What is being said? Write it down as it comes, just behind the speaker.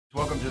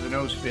welcome to the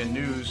No Spin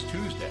News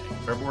Tuesday,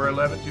 February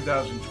 11,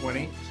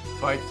 2020.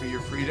 Fight for your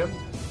freedom.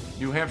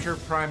 New Hampshire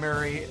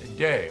primary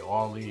day.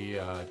 All the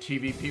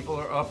TV people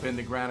are up in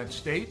the Granite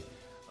State.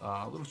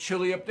 A little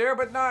chilly up there,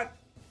 but not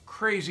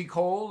crazy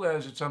cold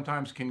as it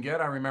sometimes can get.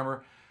 I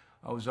remember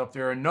I was up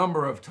there a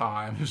number of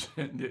times,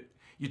 and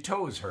your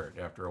toes hurt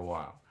after a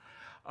while.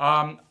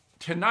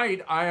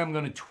 Tonight, I am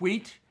going to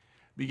tweet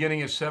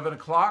beginning at 7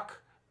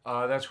 o'clock.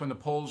 That's when the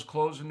polls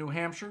close in New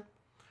Hampshire,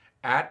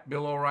 at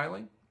Bill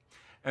O'Reilly.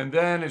 And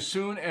then as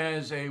soon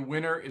as a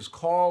winner is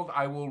called,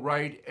 I will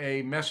write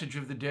a message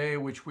of the day,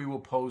 which we will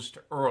post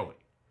early.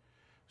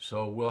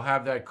 So we'll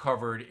have that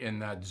covered in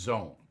that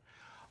zone.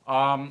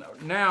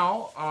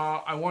 Now,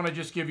 I want to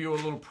just give you a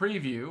little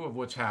preview of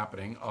what's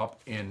happening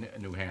up in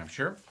New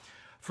Hampshire.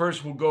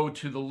 First, we'll go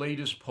to the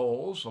latest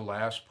polls, the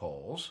last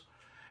polls.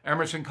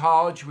 Emerson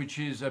College, which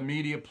is a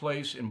media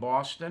place in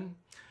Boston,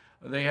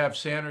 they have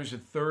Sanders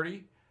at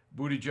 30,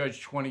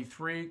 Buttigieg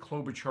 23,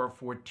 Klobuchar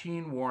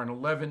 14, Warren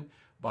 11,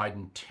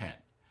 Biden 10.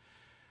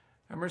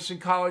 Emerson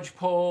College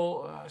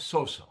poll,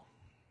 so-so.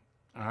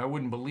 I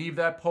wouldn't believe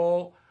that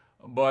poll,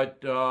 but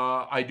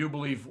I do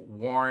believe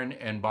Warren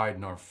and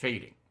Biden are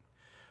fading.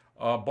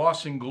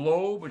 Boston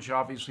Globe, which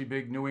obviously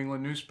big New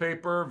England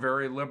newspaper,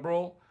 very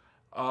liberal.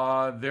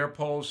 Their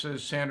poll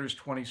says Sanders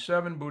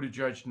 27,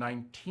 Buttigieg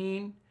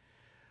 19,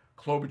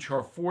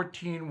 Klobuchar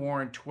 14,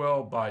 Warren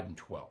 12, Biden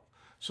 12.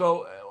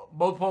 So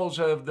both polls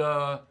have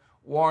the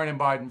Warren and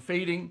Biden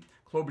fading,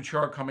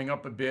 Klobuchar coming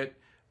up a bit,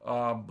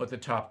 but the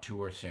top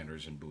two are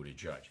Sanders and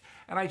Buttigieg.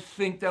 And I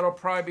think that'll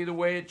probably be the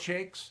way it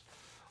shakes,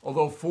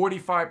 although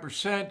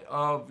 45%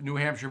 of New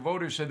Hampshire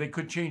voters said they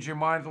could change their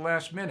mind at the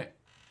last minute.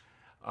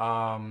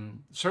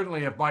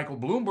 Certainly if Michael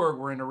Bloomberg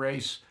were in the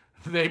race,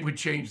 they would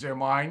change their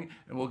mind,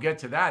 and we'll get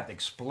to that. The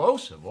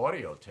explosive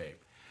audio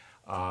tape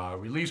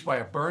released by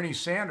a Bernie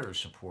Sanders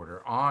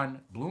supporter on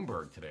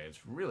Bloomberg today.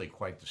 It's really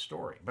quite the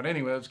story. But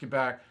anyway, let's get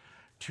back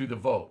to the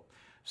vote.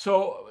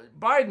 So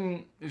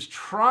Biden is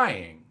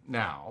trying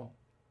now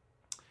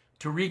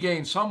to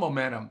regain some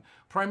momentum,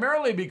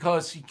 primarily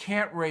because he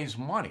can't raise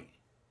money.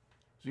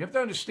 So you have to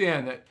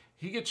understand that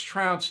he gets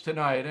trounced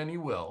tonight, and he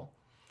will.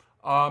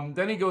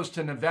 Then he goes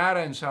to Nevada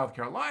and South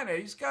Carolina.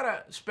 He's got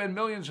to spend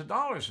millions of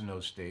dollars in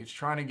those states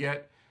trying to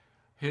get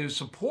his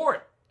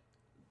support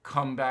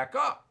come back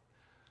up.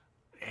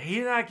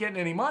 He's not getting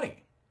any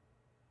money.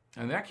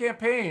 And that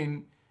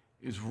campaign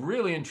is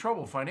really in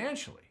trouble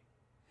financially.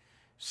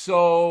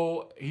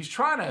 So he's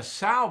trying to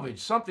salvage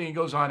something. He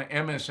goes on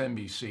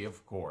MSNBC,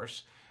 of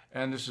course,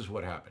 and this is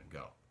what happened.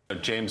 Go.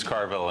 James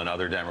Carville and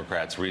other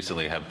Democrats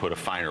recently have put a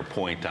finer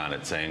point on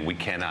it, saying we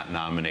cannot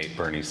nominate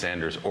Bernie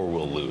Sanders or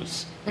we'll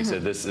lose. He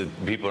said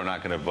people are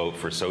not going to vote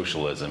for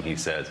socialism, he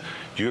says.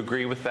 Do you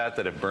agree with that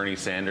if Bernie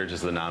Sanders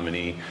is the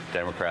nominee,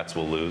 Democrats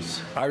will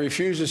lose? I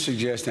refuse to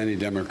suggest any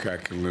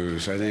Democrat can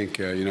lose. I think,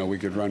 we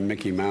could run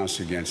Mickey Mouse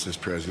against this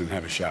president and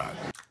have a shot.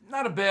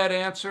 Not a bad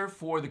answer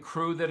for the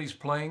crew that he's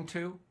playing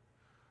to.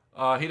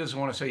 He doesn't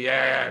want to say,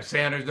 yeah,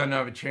 Sanders doesn't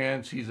have a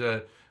chance. He's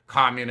a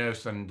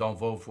communist and don't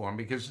vote for him,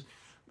 because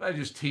I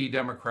just tee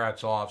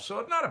Democrats off.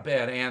 So not a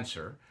bad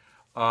answer.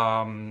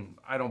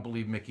 I don't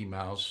believe Mickey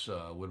Mouse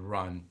would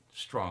run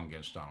strong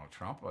against Donald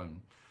Trump,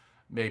 and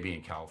maybe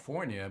in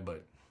California,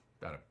 but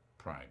that'd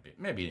probably be,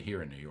 maybe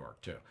here in New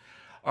York too.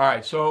 All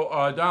right,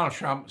 so Donald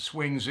Trump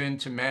swings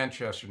into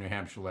Manchester, New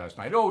Hampshire last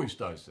night. Always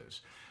does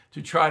this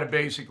to try to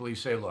basically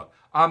say, look,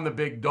 I'm the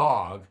big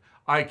dog.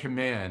 I come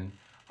in.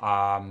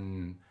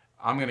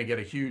 I'm going to get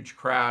a huge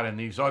crowd, and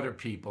these other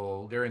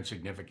people, they're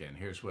insignificant.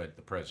 Here's what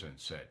the president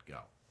said. Go.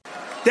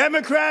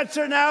 Democrats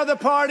are now the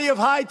party of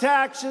high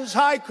taxes,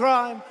 high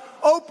crime,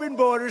 open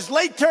borders,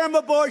 late-term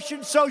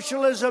abortion,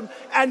 socialism,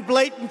 and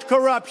blatant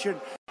corruption.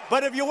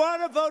 But if you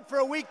want to vote for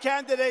a weak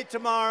candidate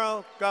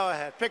tomorrow, go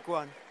ahead. Pick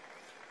one.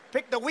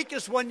 Pick the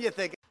weakest one you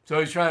think. So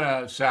he's trying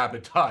to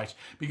sabotage,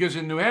 because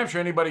in New Hampshire,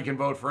 anybody can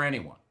vote for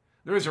anyone.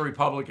 There is a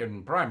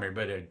Republican primary,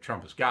 but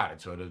Trump has got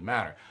it, so it doesn't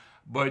matter.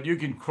 But you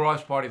can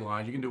cross party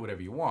lines. You can do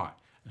whatever you want.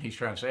 And he's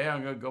trying to say, hey,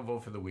 I'm going to go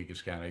vote for the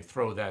weakest candidate.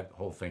 Throw that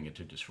whole thing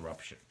into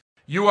disruption.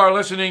 You are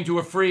listening to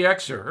a free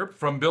excerpt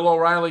from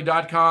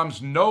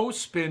BillO'Reilly.com's No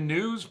Spin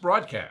News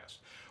broadcast,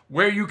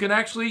 where you can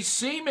actually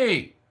see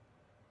me.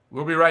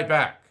 We'll be right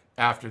back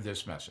after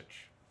this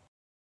message.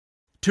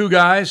 Two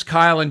guys,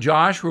 Kyle and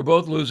Josh, were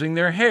both losing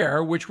their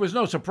hair, which was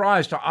no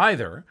surprise to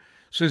either,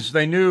 since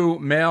they knew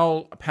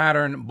male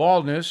pattern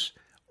baldness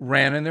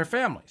ran in their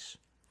families.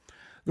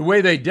 The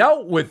way they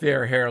dealt with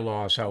their hair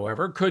loss,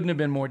 however, couldn't have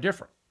been more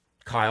different.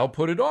 Kyle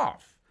put it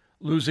off,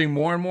 losing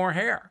more and more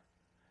hair.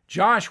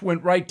 Josh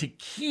went right to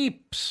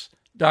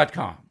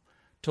Keeps.com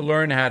to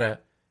learn how to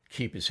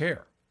keep his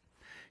hair.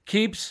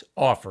 Keeps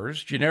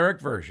offers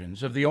generic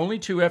versions of the only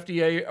two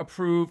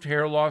FDA-approved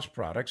hair loss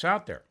products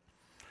out there.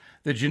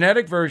 The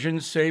genetic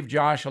versions saved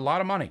Josh a lot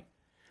of money,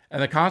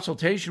 and the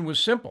consultation was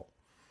simple.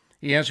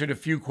 He answered a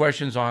few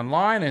questions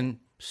online and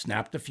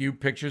snapped a few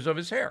pictures of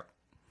his hair.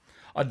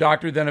 A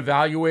doctor then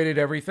evaluated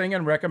everything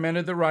and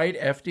recommended the right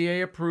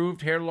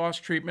FDA-approved hair loss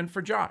treatment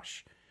for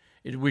Josh.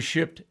 It was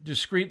shipped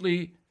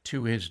discreetly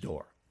to his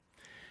door.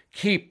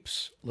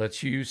 Keeps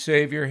lets you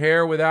save your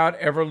hair without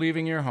ever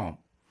leaving your home.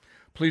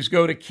 Please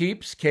go to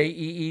Keeps,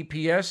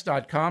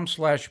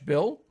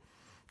 KEEPS.com/Bill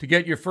to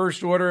get your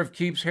first order of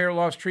Keeps hair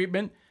loss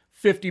treatment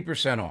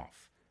 50%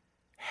 off.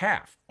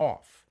 Half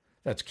off.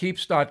 That's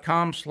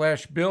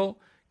Keeps.com/Bill,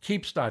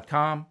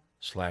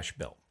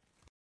 Keeps.com/Bill.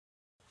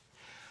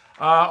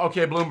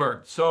 Okay,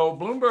 Bloomberg. So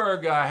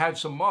Bloomberg had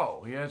some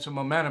He had some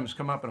momentums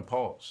come up in the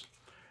polls.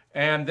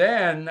 And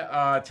then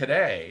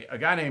today, a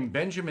guy named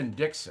Benjamin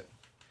Dixon,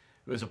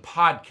 it was a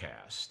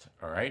podcast,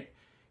 all right?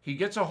 He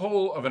gets a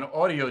hold of an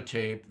audio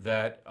tape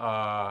that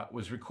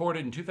was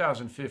recorded in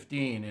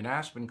 2015 in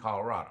Aspen,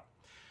 Colorado.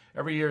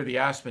 Every year, the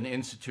Aspen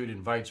Institute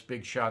invites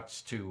big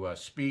shots to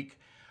speak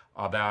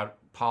about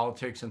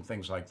politics and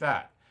things like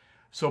that.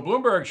 So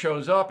Bloomberg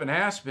shows up in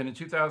Aspen in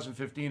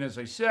 2015, as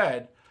I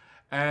said,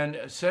 and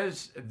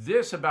says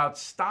this about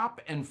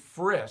stop and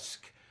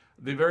frisk,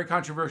 the very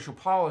controversial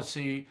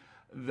policy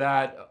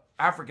that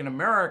African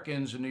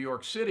Americans in New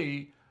York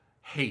City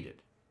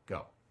hated.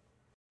 Go.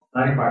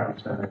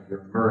 95% of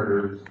your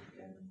murderers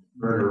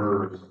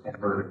and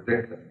murder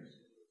victims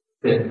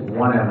fit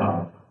one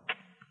MO.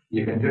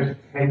 You can just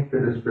take the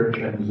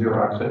description,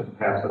 Xerox it, and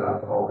pass it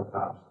out to all the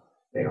cops.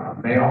 They are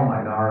male,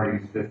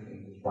 minorities,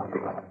 15 to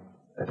 25.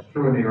 That's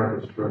true in New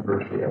York, it's true in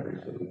virtually every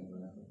city.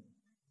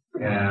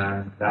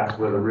 And that's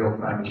where the real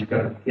crime is. You've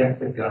got to get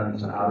the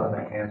guns out of the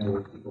hands of the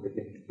people that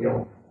get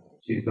killed.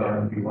 So you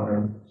want to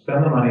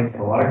spend the money,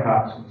 put a lot of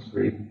cops in the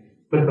street,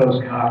 put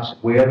those cops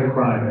where the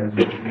crime is,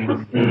 which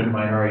means in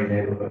minority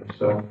neighborhoods.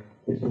 So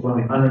it's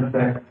one of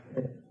the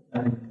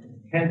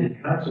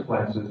unintended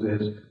consequences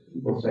is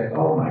people say,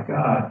 oh my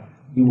God,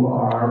 you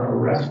are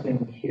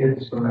arresting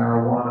kids for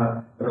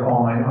marijuana that are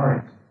all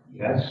minorities.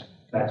 Yes,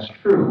 that's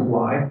true.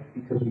 Why?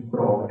 Because we put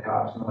all the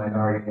cops in the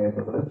minority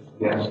neighborhoods.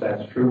 Yes,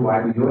 that's true.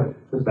 Why we do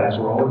it? Because that's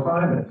where all the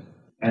crime is.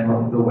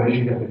 And the way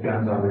you get the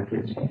guns out of the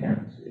kids'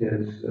 hands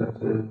is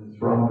to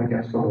throw them up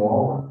against the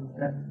wall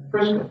and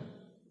frisk them.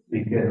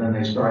 And then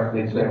they say,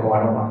 oh,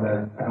 I don't want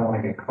that. I don't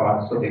want to get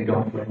caught, so they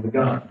don't bring the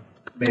gun.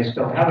 They may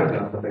still have a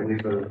gun, but they leave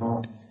it at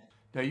home.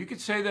 Now, you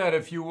could say that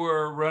if you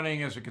were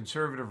running as a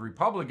conservative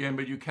Republican,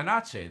 but you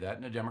cannot say that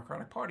in the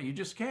Democratic Party. You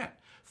just can't.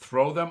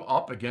 Throw them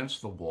up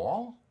against the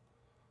wall?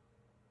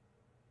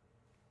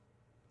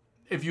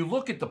 If you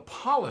look at the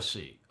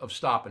policy of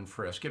stop and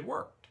frisk, it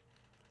worked.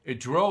 It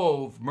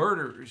drove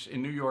murders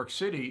in New York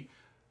City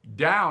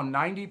down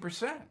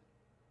 90%.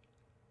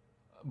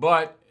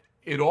 But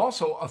it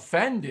also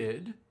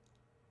offended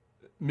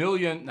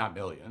not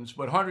millions,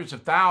 but hundreds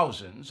of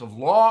thousands of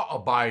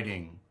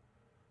law-abiding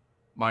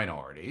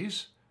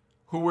minorities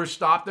who were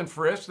stopped and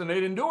frisked and they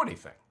didn't do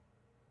anything.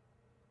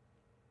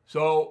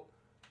 So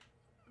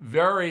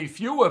very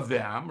few of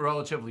them,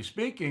 relatively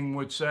speaking,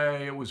 would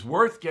say it was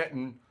worth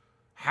getting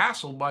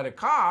hassled by the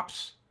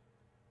cops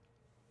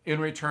in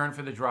return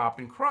for the drop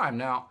in crime.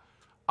 Now,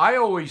 I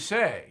always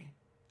say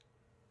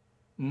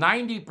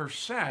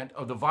 90%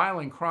 of the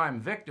violent crime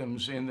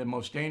victims in the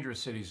most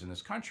dangerous cities in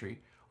this country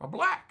are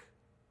black.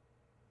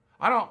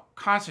 I don't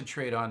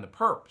concentrate on the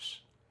perps,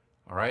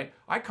 all right?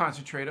 I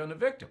concentrate on the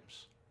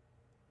victims.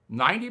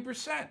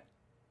 90%,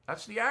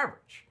 that's the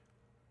average,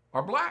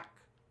 are black.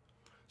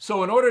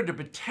 So in order to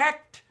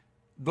protect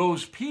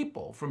those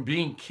people from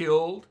being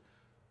killed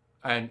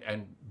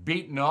and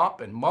beaten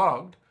up and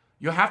mugged,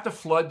 you have to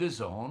flood the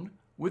zone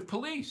with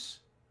police.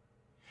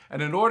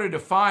 And in order to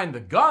find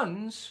the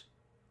guns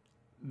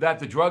that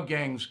the drug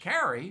gangs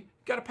carry, you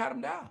got to pat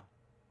them down.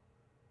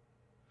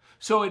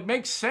 So it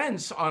makes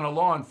sense on a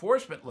law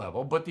enforcement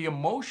level, but the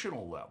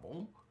emotional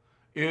level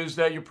is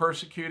that you're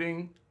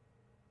persecuting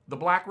the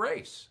black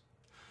race.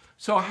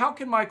 So how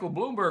can Michael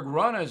Bloomberg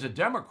run as a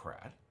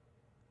Democrat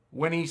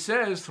when he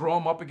says throw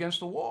him up against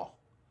the wall?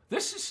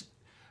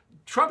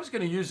 Trump is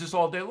going to use this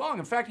all day long.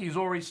 In fact, he's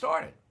already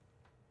started.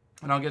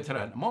 And I'll get to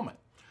that in a moment.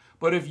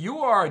 But if you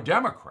are a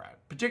Democrat,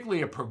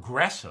 particularly a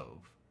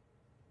progressive,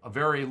 a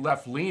very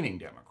left-leaning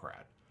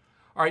Democrat,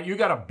 all right, you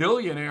got a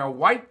billionaire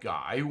white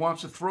guy who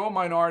wants to throw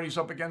minorities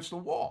up against the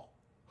wall.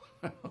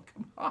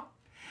 Come on.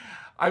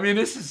 I mean,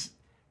 this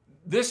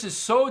is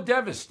so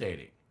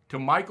devastating to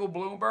Michael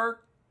Bloomberg.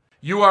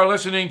 You are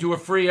listening to a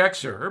free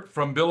excerpt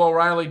from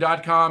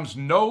BillO'Reilly.com's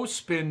No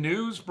Spin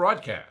News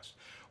broadcast,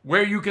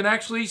 where you can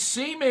actually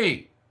see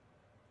me.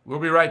 We'll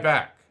be right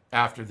back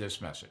after this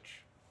message.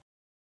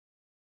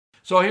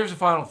 So here's the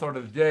final thought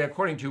of the day.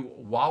 According to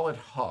Wallet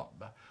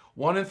Hub,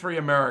 1 in 3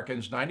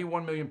 Americans,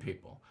 91 million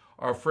people,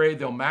 are afraid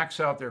they'll max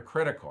out their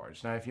credit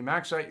cards. Now, if you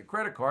max out your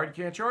credit card,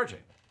 you can't charge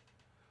it.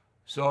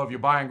 So if you're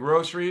buying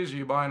groceries or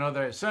you're buying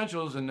other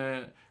essentials and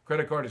the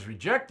credit card is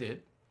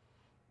rejected,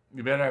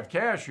 you better have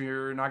cash or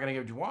you're not going to get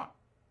what you want.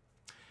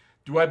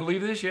 Do I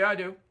believe this? Yeah, I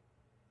do.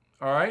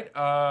 All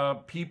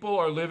right. People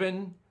are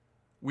living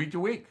week to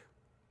week.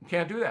 You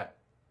can't do that.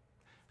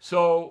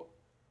 So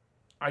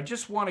I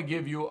just want to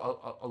give you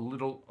a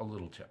little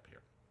tip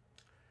here.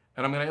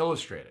 And I'm going to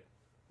illustrate it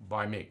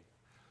by me.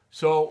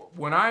 So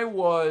when I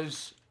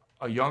was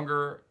a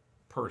younger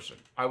person,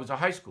 I was a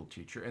high school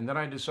teacher, and then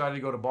I decided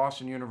to go to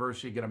Boston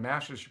University, get a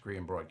master's degree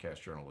in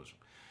broadcast journalism.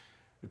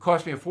 It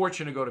cost me a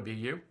fortune to go to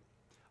BU.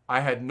 I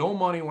had no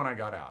money when I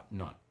got out,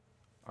 none.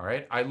 All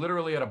right, I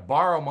literally had to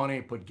borrow money,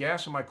 put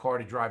gas in my car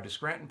to drive to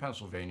Scranton,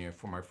 Pennsylvania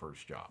for my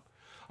first job.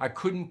 I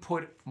couldn't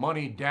put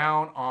money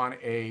down on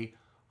a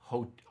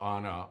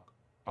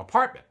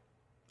apartment.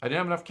 I didn't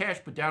have enough cash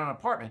to put down an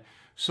apartment.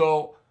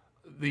 So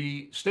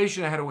the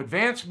station had to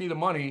advance me the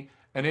money,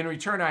 and in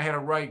return, I had to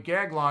write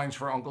gag lines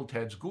for Uncle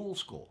Ted's Ghoul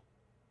School.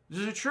 This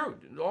is true,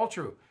 all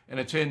true. And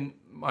it's in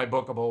my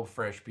book, A Bold,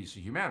 Fresh Piece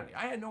of Humanity.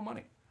 I had no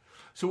money.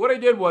 So what I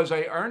did was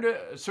I earned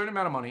a certain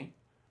amount of money,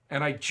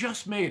 and I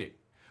just made it.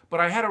 But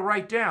I had to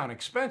write down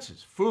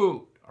expenses,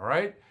 food, all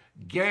right,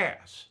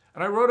 gas,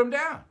 and I wrote them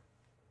down.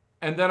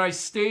 And then I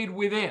stayed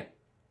within.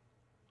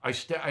 I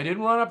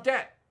didn't run up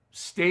debt.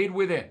 Stayed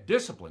within.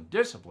 Discipline,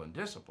 discipline,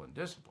 discipline,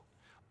 discipline.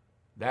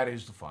 That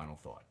is the final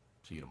thought.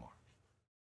 See you tomorrow.